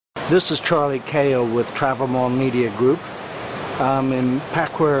This is Charlie Kao with TravelMole Media Group. I'm in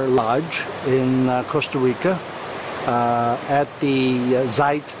Paquer Lodge in Costa Rica at the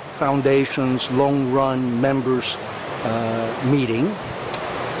Zeit Foundation's Long Run Members meeting.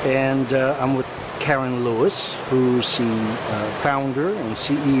 And I'm with Karen Lewis, who's the founder and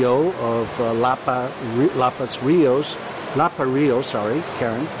CEO of Lapa Rios,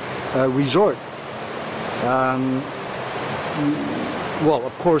 Karen, resort. Well,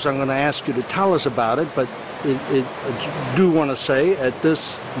 of course, I'm going to ask you to tell us about it, but I do want to say at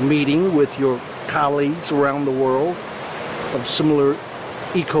this meeting with your colleagues around the world of similar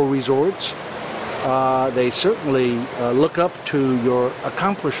eco-resorts, they certainly look up to your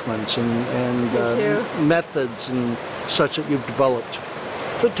accomplishments and methods and such that you've developed.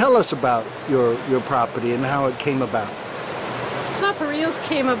 So tell us about your property and how it came about. Lapa Rios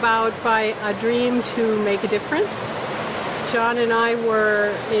came about by a dream to make a difference. John and I were,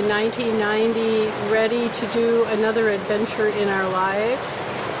 in 1990, ready to do another adventure in our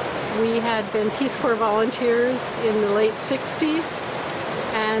life. We had been Peace Corps volunteers in the late 60s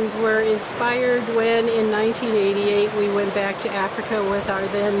and were inspired when, in 1988, we went back to Africa with our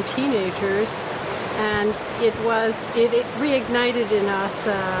then teenagers. And it reignited in us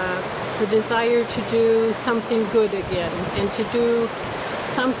the desire to do something good again and to do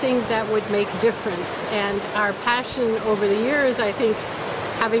something that would make a difference. And our passion over the years, I think,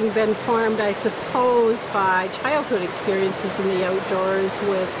 having been formed, I suppose, by childhood experiences in the outdoors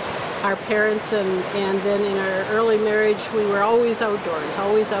with our parents, and then in our early marriage, we were always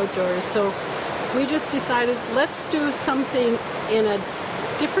outdoors. So we just decided, let's do something in a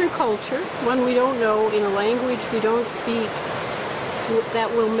different culture, one we don't know, in a language we don't speak, that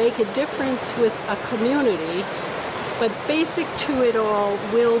will make a difference with a community. But basic to it all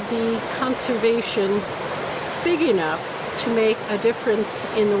will be conservation big enough to make a difference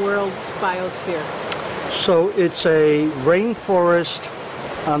in the world's biosphere. So it's a rainforest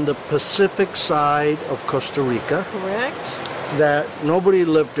on the Pacific side of Costa Rica. Correct. That nobody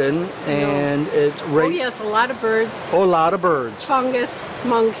lived in, and no. It's oh yes, a lot of birds. Oh, a lot of birds. Fungus,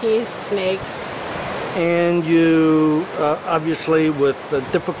 monkeys, snakes. And you, obviously, with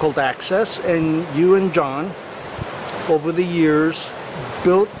difficult access, and you and John, over the years,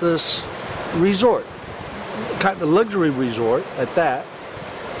 built this resort, kind of luxury resort at that.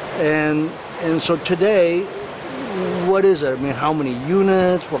 And so today, what is it? I mean, how many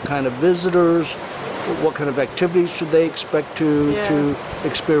units? What kind of visitors? What kind of activities should they expect to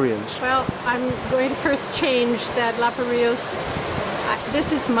experience? Well, I'm going to first change that Lapa Rios.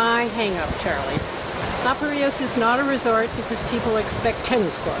 This is my hang-up, Charlie. Lapa Rios is not a resort because people expect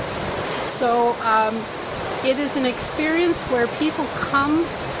tennis courts. So it is an experience where people come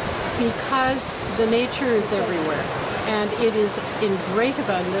because the nature is everywhere and it is in great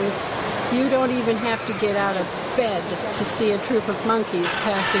abundance. You don't even have to get out of bed to see a troop of monkeys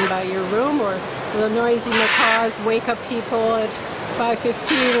passing by your room, or the noisy macaws wake up people at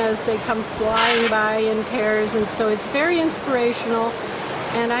 5:15 as they come flying by in pairs, and so it's very inspirational.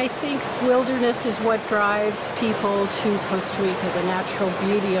 And I think wilderness is what drives people to Costa Rica, the natural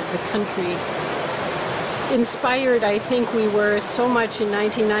beauty of the country. Inspired, I think we were so much in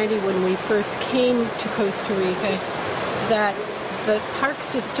 1990 when we first came to Costa Rica that the park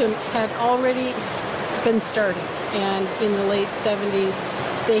system had already been started, and in the late 70s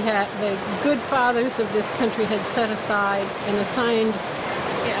the good fathers of this country had set aside and assigned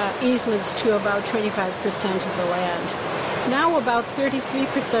easements to about 25% of the land. Now about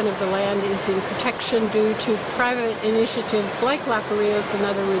 33% of the land is in protection due to private initiatives like Lapa Rios and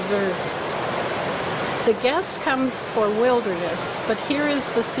other reserves. The guest comes for wilderness, but here is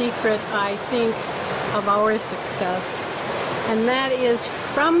the secret, I think, of our success. And that is,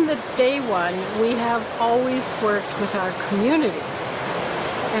 from the day one, we have always worked with our community.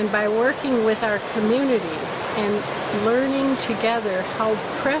 And by working with our community and learning together how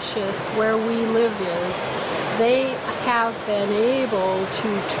precious where we live is, they have been able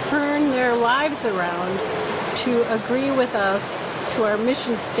to turn their lives around to agree with us to our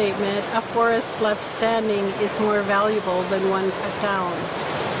mission statement, a forest left standing is more valuable than one cut down.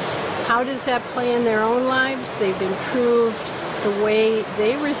 How does that play in their own lives? They've improved the way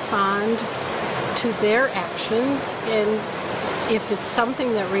they respond to their actions, and if it's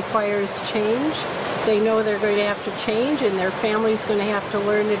something that requires change, they know they're going to have to change, and their family's going to have to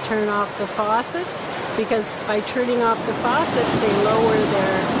learn to turn off the faucet, because by turning off the faucet, they lower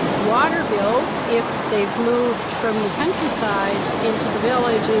their water bill if they've moved from the countryside into the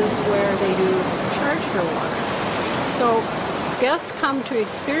villages where they do charge for water. So guests come to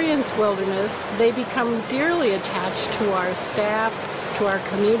experience wilderness, they become dearly attached to our staff, to to our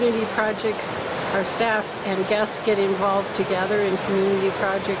community projects. Our staff and guests get involved together in community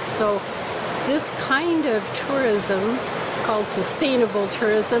projects. So this kind of tourism, called sustainable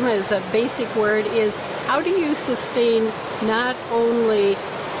tourism as a basic word, is how do you sustain not only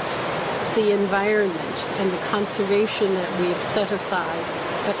the environment and the conservation that we've set aside,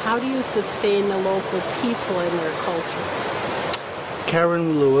 but how do you sustain the local people and their culture?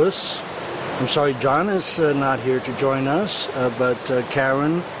 Karen Lewis, I'm sorry John is not here to join us, but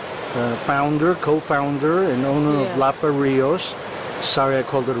Karen, co-founder and owner of Lapa Rios. Sorry I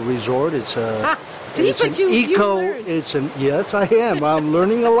called it a resort. It's a yes, I am. I'm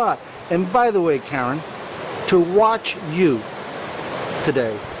learning a lot. And by the way, Karen, to watch you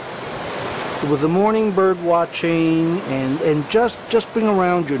today with the morning bird watching and just being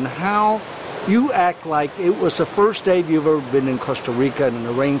around you and how you act like it was the first day you've ever been in Costa Rica and in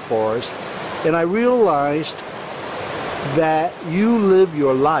the rainforest. And I realized that you live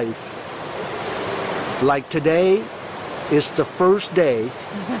your life like today is the first day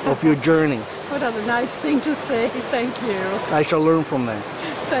of your journey. What a nice thing to say. Thank you. I shall learn from that.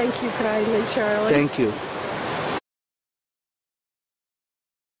 Thank you kindly, Charlie. Thank you.